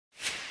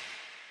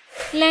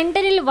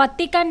ലണ്ടനിൽ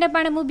വത്തിക്കാന്റെ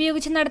പണം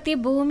ഉപയോഗിച്ച് നടത്തിയ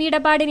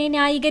ഭൂമിയിടപാടിനെ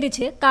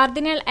ന്യായീകരിച്ച്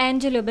കാർഡിനൽ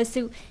ആഞ്ചലോ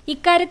ബസ്സു.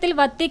 ഇക്കാര്യത്തിൽ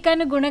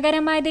വത്തിക്കാന്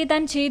ഗുണകരമായതേ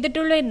താൻ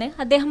ചെയ്തിട്ടുള്ളൂ എന്ന്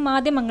അദ്ദേഹം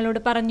മാധ്യമങ്ങളോട്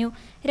പറഞ്ഞു.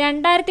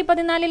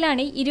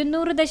 2014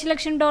 $200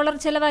 ദശലക്ഷം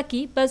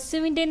ചെലവാക്കി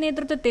ബസ്സുവിന്റെ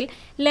നേതൃത്വത്തിൽ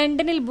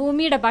ലണ്ടനിൽ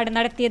ഭൂമിയിടപാട്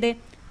നടത്തിയത്.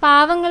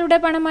 പാവങ്ങളുടെ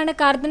പണമാണ്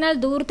കാർഡിനൽ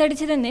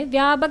ധൂർത്തടിച്ചതെന്ന്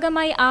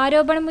വ്യാപകമായി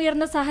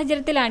ആരോപണമുയർന്ന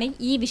സാഹചര്യത്തിലാണ്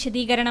ഈ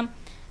വിശദീകരണം.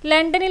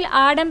 ലണ്ടനിൽ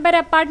ആഡംബര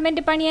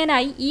അപ്പാർട്ട്മെന്റ്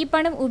പണിയാനായി ഈ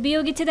പണം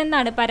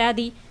ഉപയോഗിച്ചതെന്നാണ്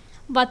പരാതി.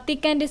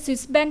 വത്തിക്കാന്റെ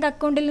സ്വിസ് ബാങ്ക്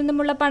അക്കൗണ്ടിൽ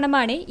നിന്നുമുള്ള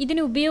പണമാണ്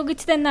ഇതിന്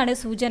ഉപയോഗിച്ചതെന്നാണ്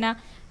സൂചന.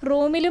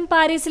 റോമിലും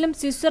പാരീസിലും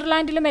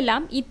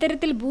സ്വിറ്റ്സർലാൻഡിലുമെല്ലാം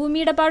ഇത്തരത്തിൽ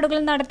ഭൂമിയിടപാടുകൾ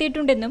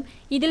നടത്തിയിട്ടുണ്ടെന്നും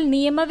ഇതിൽ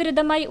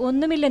നിയമവിരുദ്ധമായി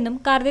ഒന്നുമില്ലെന്നും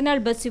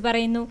കാർഡിനൽ ബസ്സു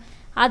പറയുന്നു.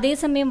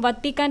 അതേസമയം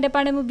വത്തിക്കാന്റെ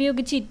പണം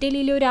ഉപയോഗിച്ച്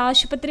ഇറ്റലിയിലെ ഒരു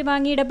ആശുപത്രി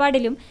വാങ്ങിയ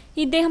ഇടപാടിലും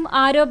ഇദ്ദേഹം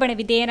ആരോപണ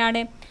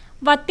വിധേയനാണ്.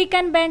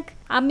 വത്തിക്കാൻ ബാങ്ക്,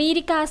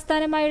 അമേരിക്ക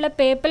ആസ്ഥാനമായുള്ള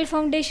പേപ്പൽ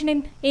ഫൗണ്ടേഷൻ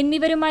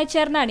എന്നിവരുമായി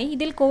ചേർന്നാണ്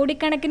ഇതിൽ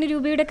കോടിക്കണക്കിന്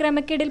രൂപയുടെ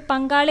ക്രമക്കേടിൽ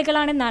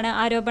പങ്കാളികളാണെന്നാണ്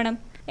ആരോപണം.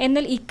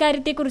 എന്നാൽ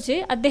ഇക്കാര്യത്തെക്കുറിച്ച്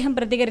അദ്ദേഹം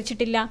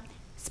പ്രതികരിച്ചിട്ടില്ല.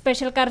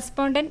 Special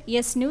correspondent,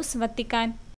 yes news, Vatican.